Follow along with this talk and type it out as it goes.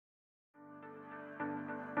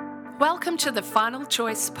Welcome to the Final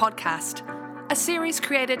Choice podcast, a series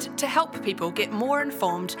created to help people get more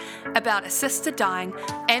informed about assisted dying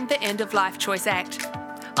and the End of Life Choice Act.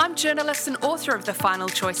 I'm journalist and author of the Final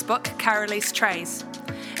Choice book, Carolise Trays.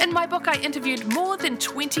 In my book, I interviewed more than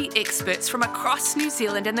 20 experts from across New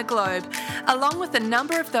Zealand and the globe, along with a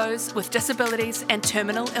number of those with disabilities and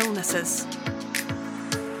terminal illnesses.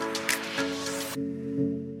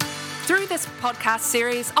 Through this podcast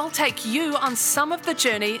series, I'll take you on some of the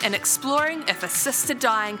journey in exploring if assisted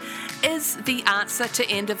dying is the answer to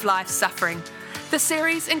end-of-life suffering. The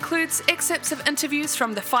series includes excerpts of interviews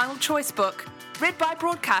from the Final Choice book, read by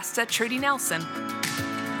broadcaster Trudy Nelson.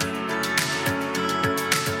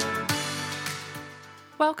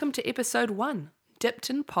 Welcome to episode 1, Dipped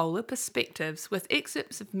in Polar Perspectives, with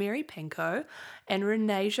excerpts of Mary Pankow and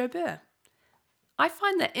Renee Jobert. I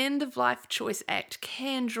find the End of Life Choice Act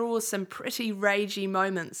can draw some pretty ragey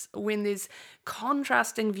moments when there's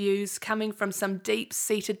contrasting views coming from some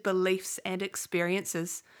deep-seated beliefs and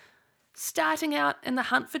experiences. Starting out in the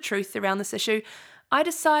hunt for truth around this issue, I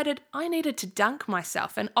decided I needed to dunk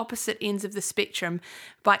myself in opposite ends of the spectrum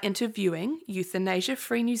by interviewing Euthanasia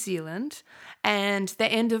Free New Zealand and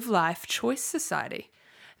the End of Life Choice Society.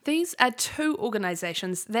 These are two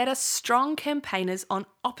organisations that are strong campaigners on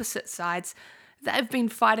opposite sides that have been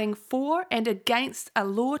fighting for and against a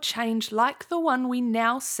law change like the one we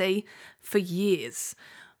now see for years.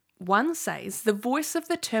 One says the voice of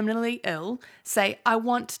the terminally ill say, "I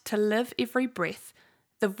want to live every breath."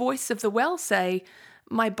 The voice of the well say,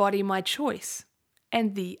 "My body, my choice."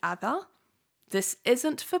 And the other, "This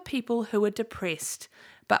isn't for people who are depressed,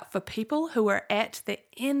 but for people who are at the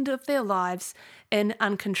end of their lives in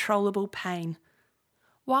uncontrollable pain."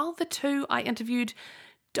 While the two I interviewed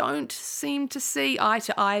don't seem to see eye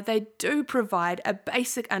to eye, they do provide a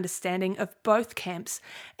basic understanding of both camps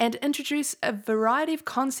and introduce a variety of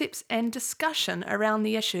concepts and discussion around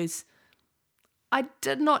the issues. I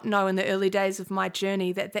did not know in the early days of my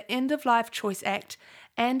journey that the End of Life Choice Act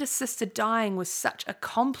and assisted dying was such a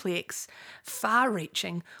complex,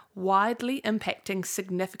 far-reaching, widely impacting,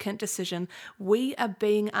 significant decision we are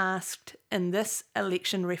being asked in this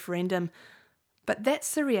election referendum. But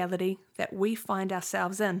that's the reality that we find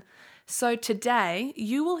ourselves in. So today,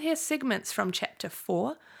 you will hear segments from Chapter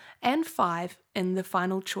 4 and 5 in the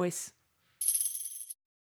Final Choice.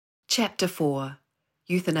 Chapter 4,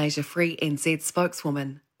 Euthanasia Free NZ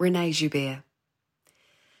spokeswoman, Renee Jobert.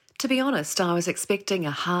 To be honest, I was expecting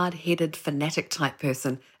a hard-headed, fanatic-type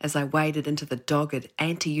person as I waded into the dogged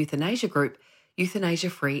anti-euthanasia group, Euthanasia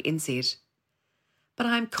Free NZ. But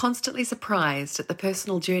I am constantly surprised at the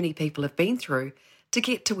personal journey people have been through to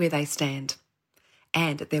get to where they stand,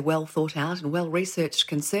 and at their well-thought-out and well-researched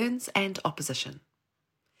concerns and opposition.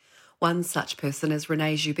 One such person is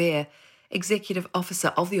Renee Jobert, Executive Officer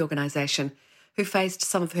of the organisation, who faced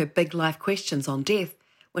some of her big life questions on death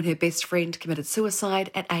when her best friend committed suicide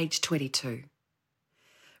at age 22.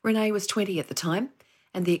 Renee was 20 at the time,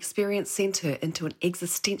 and the experience sent her into an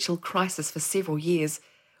existential crisis for several years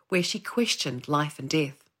where she questioned life and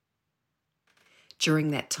death.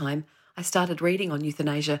 During that time, I started reading on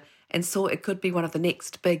euthanasia and saw it could be one of the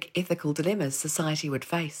next big ethical dilemmas society would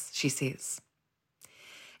face, she says.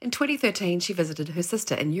 In 2013, she visited her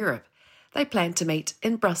sister in Europe. They planned to meet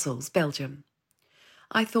in Brussels, Belgium.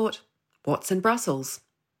 I thought, what's in Brussels?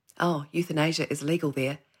 Oh, euthanasia is legal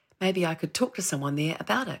there. Maybe I could talk to someone there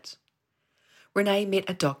about it. Renee met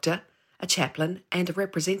a doctor, a chaplain, and a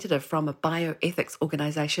representative from a bioethics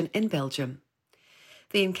organisation in Belgium.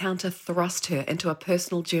 The encounter thrust her into a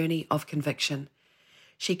personal journey of conviction.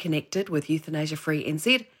 She connected with Euthanasia Free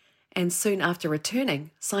NZ and soon after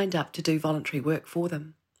returning, signed up to do voluntary work for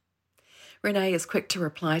them. Renee is quick to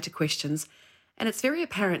reply to questions, and it's very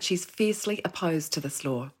apparent she's fiercely opposed to this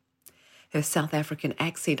law. Her South African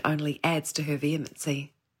accent only adds to her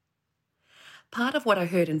vehemency. Part of what I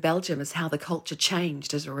heard in Belgium is how the culture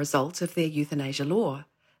changed as a result of their euthanasia law.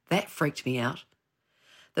 That freaked me out.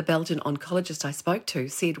 The Belgian oncologist I spoke to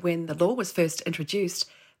said when the law was first introduced,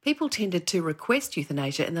 people tended to request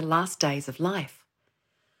euthanasia in the last days of life.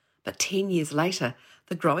 But 10 years later,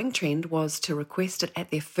 the growing trend was to request it at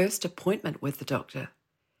their first appointment with the doctor.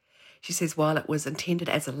 She says while it was intended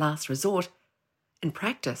as a last resort, in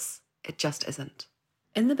practice, it just isn't.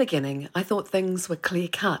 In the beginning, I thought things were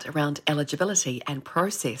clear-cut around eligibility and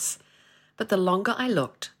process, but the longer I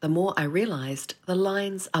looked, the more I realised the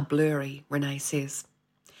lines are blurry, Renee says.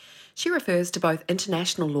 She refers to both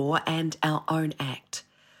international law and our own act.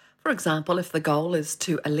 For example, if the goal is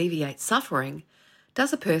to alleviate suffering,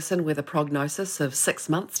 does a person with a prognosis of 6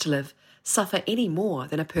 months to live suffer any more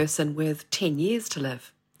than a person with 10 years to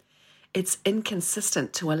live? It's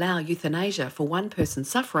inconsistent to allow euthanasia for one person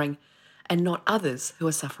suffering and not others who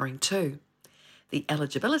are suffering too. The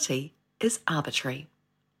eligibility is arbitrary.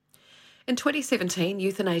 In 2017,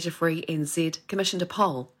 Euthanasia Free NZ commissioned a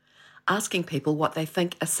poll asking people what they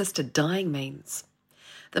think assisted dying means.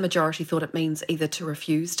 The majority thought it means either to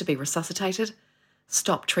refuse to be resuscitated,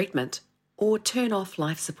 stop treatment, or turn off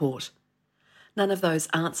life support. None of those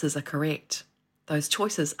answers are correct. Those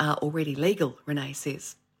choices are already legal, Renee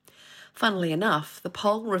says. Funnily enough, the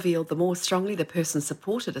poll revealed the more strongly the person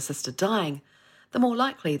supported assisted dying, the more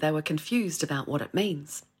likely they were confused about what it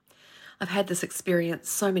means. I've had this experience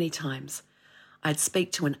so many times. I'd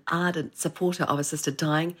speak to an ardent supporter of assisted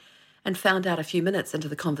dying and found out a few minutes into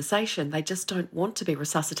the conversation they just don't want to be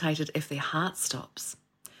resuscitated if their heart stops.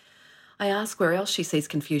 I ask where else she sees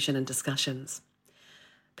confusion in discussions.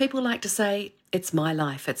 People like to say, it's my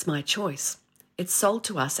life, it's my choice. It's sold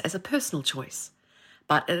to us as a personal choice,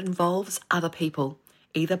 but it involves other people,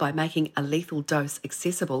 either by making a lethal dose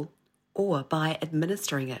accessible or by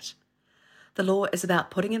administering it. The law is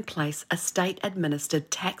about putting in place a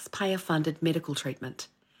state-administered, taxpayer-funded medical treatment.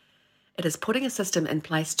 It is putting a system in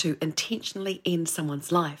place to intentionally end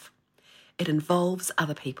someone's life. It involves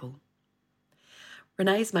other people.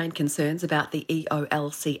 Renee's main concerns about the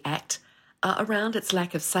EOLC Act are around its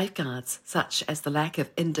lack of safeguards, such as the lack of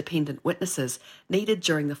independent witnesses needed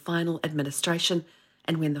during the final administration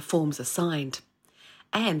and when the forms are signed.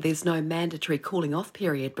 And there's no mandatory cooling-off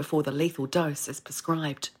period before the lethal dose is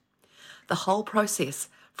prescribed. The whole process,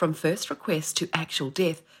 from first request to actual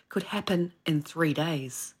death, could happen in 3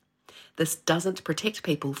 days. This doesn't protect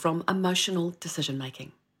people from emotional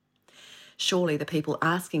decision-making. Surely the people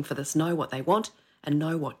asking for this know what they want and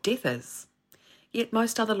know what death is. Yet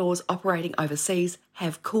most other laws operating overseas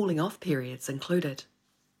have cooling-off periods included.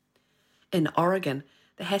 In Oregon,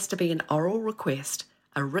 there has to be an oral request,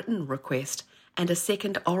 a written request, and a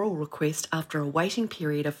second oral request after a waiting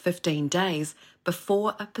period of 15 days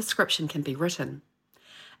before a prescription can be written.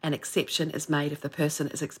 An exception is made if the person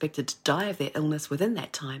is expected to die of their illness within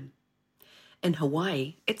that time. In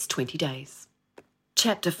Hawaii, it's 20 days.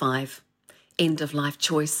 Chapter 5. End of Life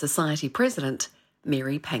Choice Society President,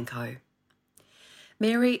 Mary Pankow.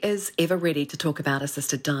 Mary is ever ready to talk about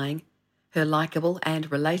assisted dying. Her likeable and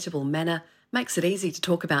relatable manner makes it easy to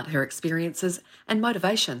talk about her experiences and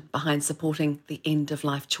motivation behind supporting the End of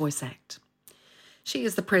Life Choice Act. She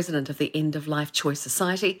is the president of the End of Life Choice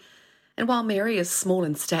Society, and while Mary is small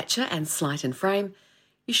in stature and slight in frame,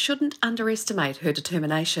 you shouldn't underestimate her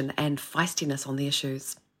determination and feistiness on the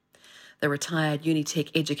issues. The retired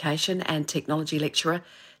Unitec education and technology lecturer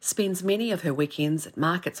spends many of her weekends at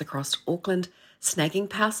markets across Auckland, snagging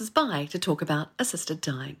passers-by to talk about assisted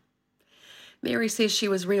dying. Mary says she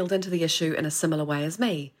was reeled into the issue in a similar way as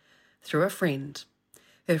me, through a friend.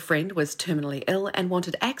 Her friend was terminally ill and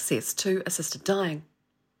wanted access to assisted dying.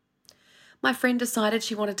 My friend decided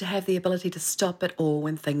she wanted to have the ability to stop it all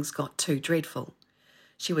when things got too dreadful.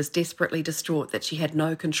 She was desperately distraught that she had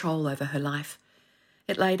no control over her life.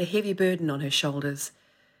 It laid a heavy burden on her shoulders.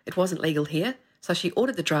 It wasn't legal here, so she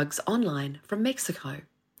ordered the drugs online from Mexico.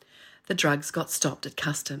 The drugs got stopped at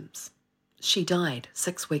customs. She died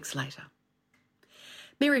 6 weeks later.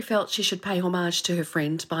 Mary felt she should pay homage to her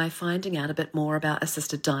friend by finding out a bit more about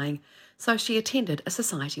assisted dying, so she attended a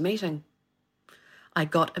society meeting. I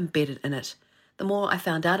got embedded in it. The more I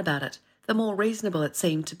found out about it, the more reasonable it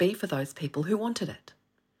seemed to be for those people who wanted it.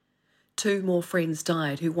 2 more friends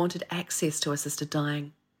died who wanted access to assisted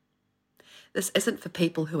dying. This isn't for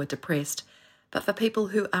people who are depressed, but for people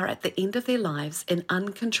who are at the end of their lives in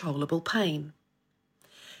uncontrollable pain.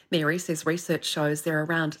 Mary says research shows there are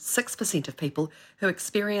around 6% of people who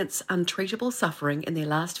experience untreatable suffering in their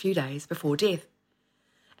last few days before death.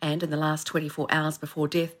 And in the last 24 hours before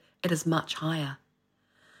death, it is much higher.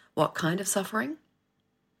 What kind of suffering?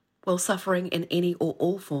 Well, suffering in any or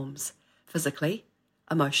all forms, physically,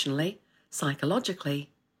 emotionally, psychologically,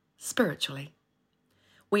 spiritually.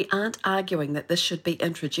 We aren't arguing that this should be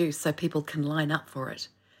introduced so people can line up for it,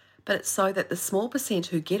 but it's so that the small percent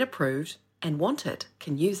who get approved and want it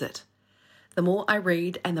can use it. The more I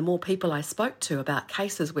read and the more people I spoke to about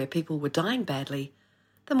cases where people were dying badly,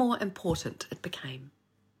 the more important it became.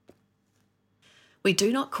 We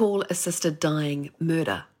do not call assisted dying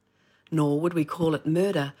murder, nor would we call it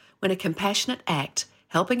murder when a compassionate act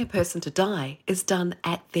helping a person to die is done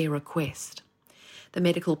at their request. The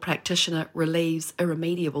medical practitioner relieves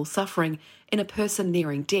irremediable suffering in a person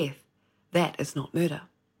nearing death. That is not murder.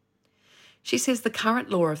 She says the current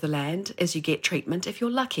law of the land is you get treatment if you're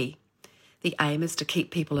lucky. The aim is to keep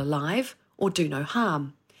people alive or do no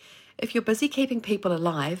harm. If you're busy keeping people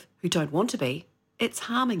alive who don't want to be, it's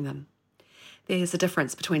harming them. There's a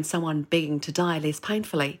difference between someone begging to die less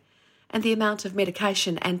painfully and the amount of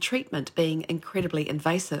medication and treatment being incredibly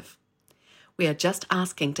invasive. We are just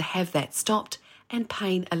asking to have that stopped and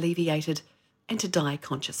pain alleviated and to die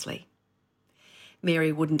consciously.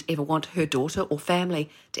 Mary wouldn't ever want her daughter or family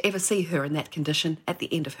to ever see her in that condition at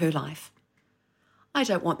the end of her life. I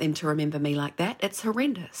don't want them to remember me like that. It's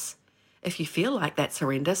horrendous. If you feel like that's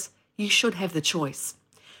horrendous, you should have the choice.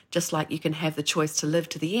 Just like you can have the choice to live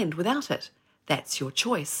to the end without it. That's your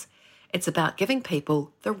choice. It's about giving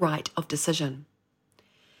people the right of decision.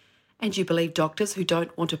 And you believe doctors who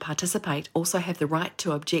don't want to participate also have the right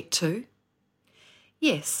to object too?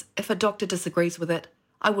 Yes, if a doctor disagrees with it,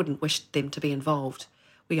 I wouldn't wish them to be involved.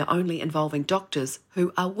 We are only involving doctors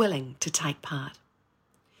who are willing to take part.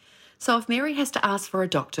 So if Mary has to ask for a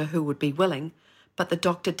doctor who would be willing, but the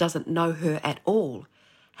doctor doesn't know her at all,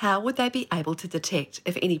 how would they be able to detect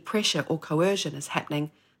if any pressure or coercion is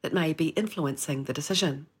happening that may be influencing the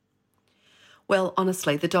decision? Well,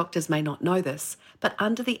 honestly, the doctors may not know this, but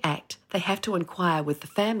under the Act, they have to inquire with the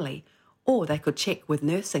family, or they could check with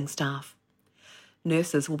nursing staff.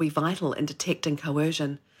 Nurses will be vital in detecting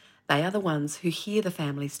coercion. They are the ones who hear the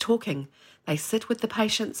families talking. They sit with the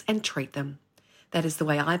patients and treat them. That is the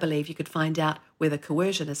way I believe you could find out whether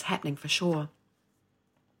coercion is happening for sure.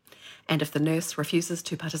 And if the nurse refuses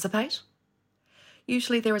to participate?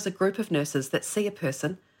 Usually there is a group of nurses that see a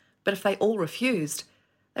person, but if they all refused,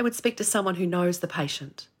 they would speak to someone who knows the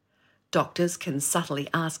patient. Doctors can subtly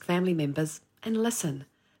ask family members and listen.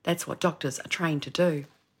 That's what doctors are trained to do.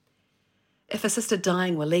 If assisted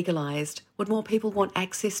dying were legalised, would more people want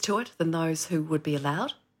access to it than those who would be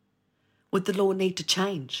allowed? Would the law need to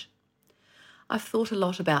change? I've thought a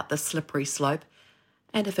lot about this slippery slope,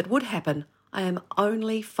 and if it would happen, I am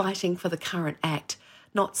only fighting for the current Act,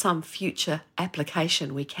 not some future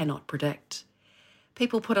application we cannot predict.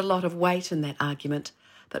 People put a lot of weight in that argument,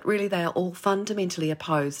 but really they are all fundamentally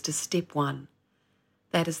opposed to step one.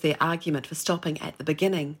 That is their argument for stopping at the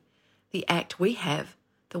beginning. The Act we have,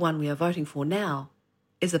 the one we are voting for now,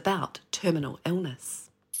 is about terminal illness.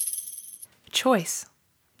 Choice,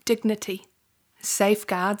 dignity,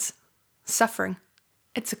 safeguards, suffering.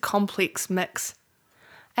 It's a complex mix.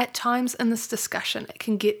 At times in this discussion, it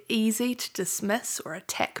can get easy to dismiss or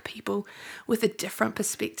attack people with a different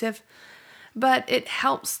perspective, but it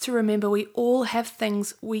helps to remember we all have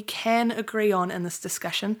things we can agree on in this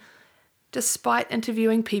discussion. Despite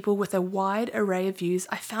interviewing people with a wide array of views,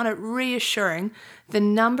 I found it reassuring the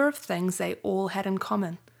number of things they all had in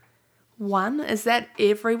common. One is that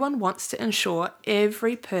everyone wants to ensure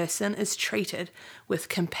every person is treated with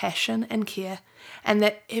compassion and care, and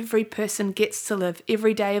that every person gets to live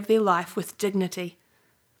every day of their life with dignity.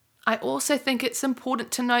 I also think it's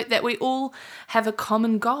important to note that we all have a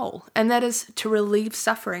common goal, and that is to relieve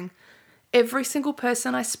suffering. Every single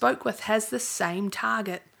person I spoke with has the same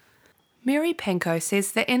target. Mary Pankow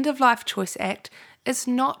says the End of Life Choice Act is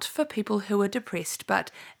not for people who are depressed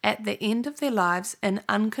but at the end of their lives in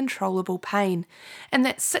uncontrollable pain, and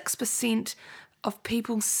that 6% of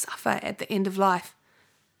people suffer at the end of life.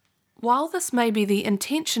 While this may be the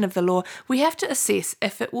intention of the law, we have to assess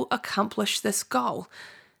if it will accomplish this goal.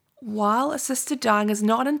 While assisted dying is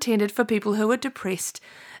not intended for people who are depressed,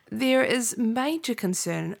 there is major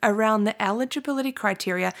concern around the eligibility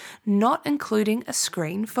criteria not including a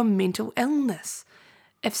screen for mental illness.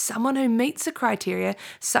 If someone who meets the criteria,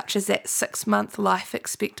 such as that 6-month life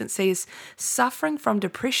expectancy, is suffering from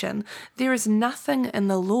depression, there is nothing in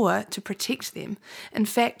the law to protect them. In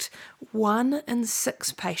fact, 1 in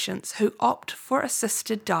 6 patients who opt for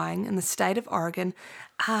assisted dying in the state of Oregon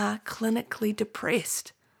are clinically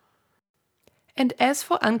depressed. And as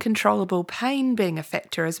for uncontrollable pain being a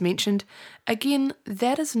factor as mentioned, again,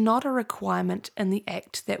 that is not a requirement in the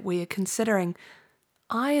Act that we are considering.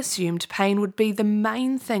 I assumed pain would be the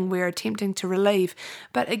main thing we're attempting to relieve,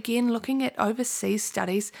 but again, looking at overseas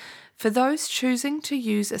studies, for those choosing to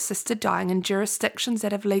use assisted dying in jurisdictions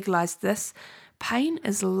that have legalised this, pain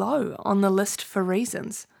is low on the list for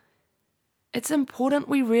reasons. It's important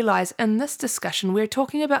we realise in this discussion we're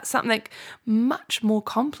talking about something much more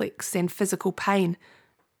complex than physical pain,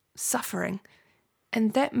 suffering.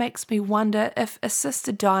 And that makes me wonder if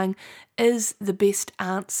assisted dying is the best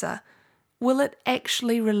answer. Will it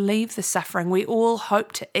actually relieve the suffering we all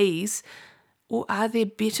hope to ease, or are there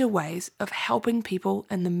better ways of helping people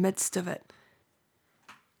in the midst of it?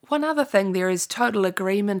 One other thing there is total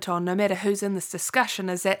agreement on, no matter who's in this discussion,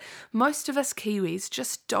 is that most of us Kiwis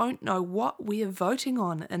just don't know what we are voting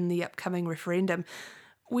on in the upcoming referendum.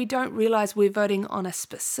 We don't realise we're voting on a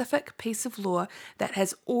specific piece of law that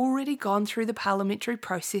has already gone through the parliamentary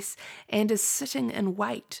process and is sitting in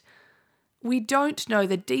wait. We don't know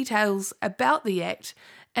the details about the Act,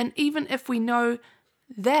 and even if we know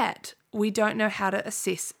that, we don't know how to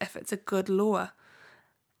assess if it's a good law.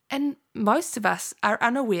 And most of us are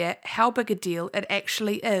unaware how big a deal it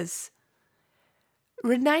actually is.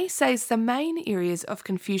 Renee says the main areas of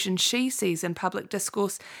confusion she sees in public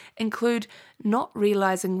discourse include not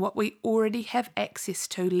realising what we already have access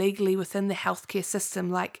to legally within the healthcare system,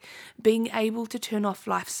 like being able to turn off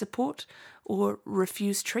life support or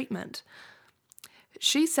refuse treatment.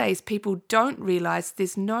 She says people don't realise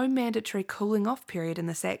there's no mandatory cooling off period in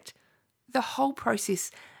this Act. The whole process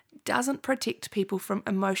doesn't protect people from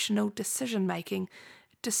emotional decision making,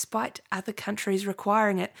 despite other countries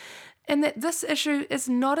requiring it, and that this issue is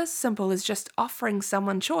not as simple as just offering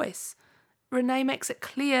someone choice. Renee makes it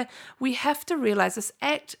clear we have to realise this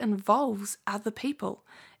Act involves other people,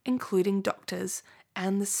 including doctors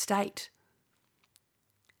and the state.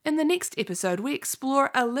 In the next episode, we explore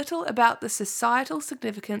a little about the societal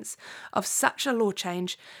significance of such a law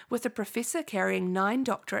change with a professor carrying 9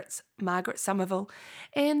 doctorates, Margaret Somerville,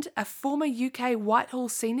 and a former UK Whitehall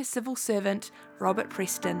senior civil servant, Robert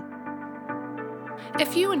Preston.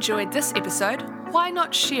 If you enjoyed this episode, why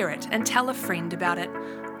not share it and tell a friend about it?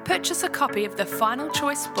 Purchase a copy of the Final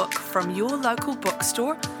Choice book from your local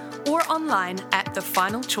bookstore or online at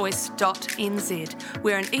thefinalchoice.nz,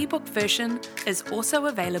 where an ebook version is also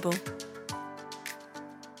available.